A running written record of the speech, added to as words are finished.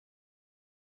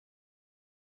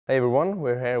Hey everyone,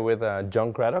 we're here with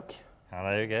John Craddock.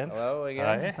 Hello again. Hello again.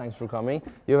 Hi. Thanks for coming.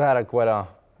 You've had quite a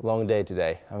long day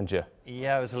today, haven't you?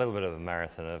 Yeah, it was a little bit of a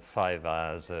marathon of 5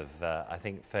 hours of, I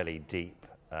think, fairly deep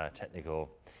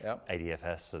technical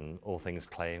ADFS and all things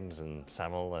claims and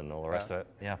SAML and all the rest of it.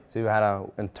 Yeah. So you had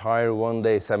an entire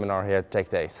one-day seminar here at Tech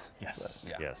Days. Yes.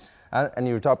 Yeah. Yes. And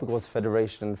your topic was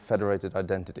Federation, Federated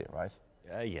Identity, right?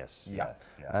 Yes. Yeah.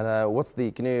 And what's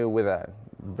the? Can you, with that,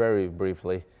 very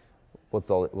briefly, what's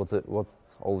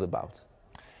all about?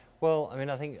 Well, I mean,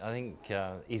 I think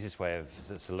easiest way of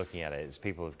sort of looking at it is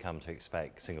people have come to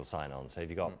expect single sign-on. So if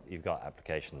you've got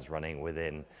applications running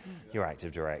within your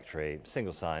Active Directory,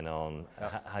 single sign-on.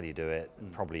 How do you do it?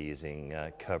 Probably using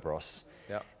Kerberos.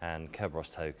 And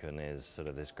Kerberos token is sort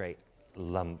of this great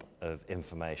lump of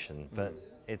information, but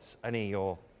it's only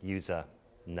your user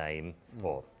name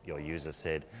or your user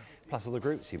SID plus all the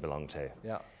groups you belong to.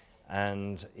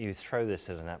 And you throw this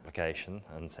at an application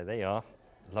and say, there you are,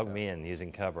 log me in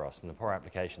using Kerberos. And the poor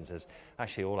application says,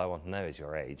 actually, all I want to know is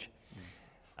your age.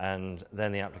 And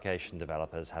then the application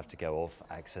developers have to go off,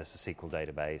 access a SQL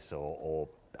database or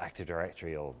Active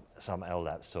Directory or some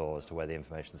LDAP store as to where the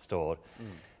information is stored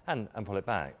and pull it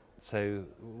back. So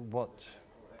what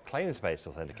claims-based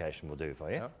authentication will do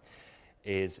for you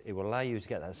is it will allow you to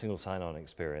get that single sign-on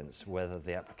experience, whether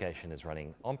the application is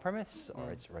running on-premise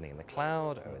or it's running in the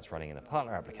cloud or it's running in a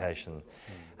partner application.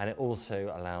 And it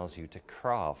also allows you to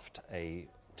craft a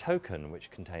token which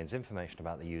contains information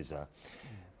about the user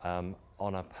on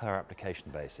a per application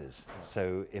basis.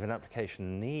 So if an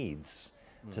application needs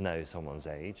to know someone's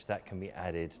age, that can be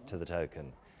added to the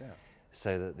token.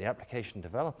 So that the application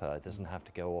developer doesn't have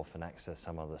to go off and access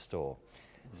some other store.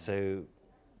 So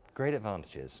great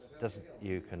advantages.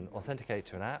 You can authenticate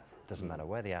to an app, doesn't matter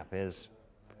where the app is,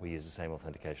 we use the same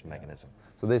authentication mechanism.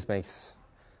 So this makes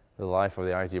the life of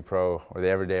the IT pro, or the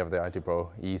everyday of the IT pro,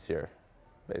 easier,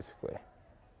 basically.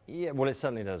 Yeah, well, it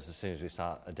certainly does as soon as we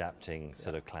start adapting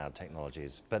sort of cloud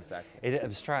technologies. But it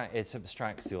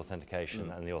abstracts the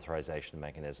authentication and the authorization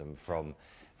mechanism from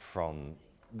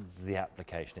the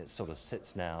application. It sort of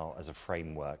sits now as a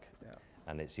framework,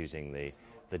 and it's using the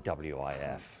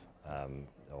WIF.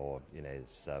 Or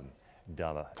it's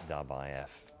DUBIF,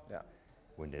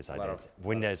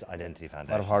 Windows Identity Foundation.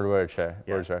 A lot of hard words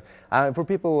here. For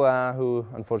people who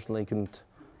unfortunately couldn't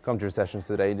come to your sessions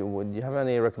today, do you have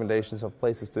any recommendations of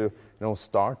places to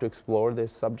start to explore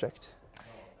this subject?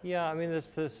 Yeah, I mean,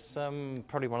 there's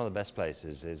probably one of the best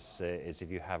places is if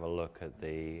you have a look at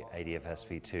the ADFS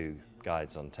v2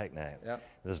 guides on TechNet.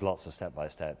 There's lots of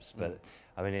step-by-steps, but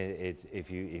I mean,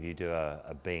 if you do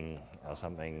a Bing or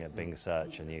something, a Bing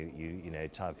search, and you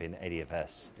type in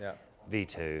ADFS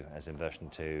v2 as in version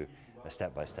 2, a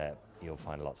step-by-step, you'll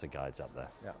find lots of guides up there.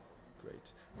 Yeah,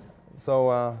 great.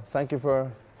 So thank you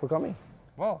for coming.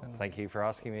 Well, thank you for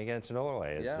asking me again to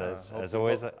Norway. As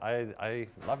always, I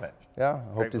love it. Yeah,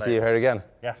 I hope to see you here again.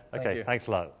 Yeah, okay, thanks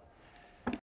a lot.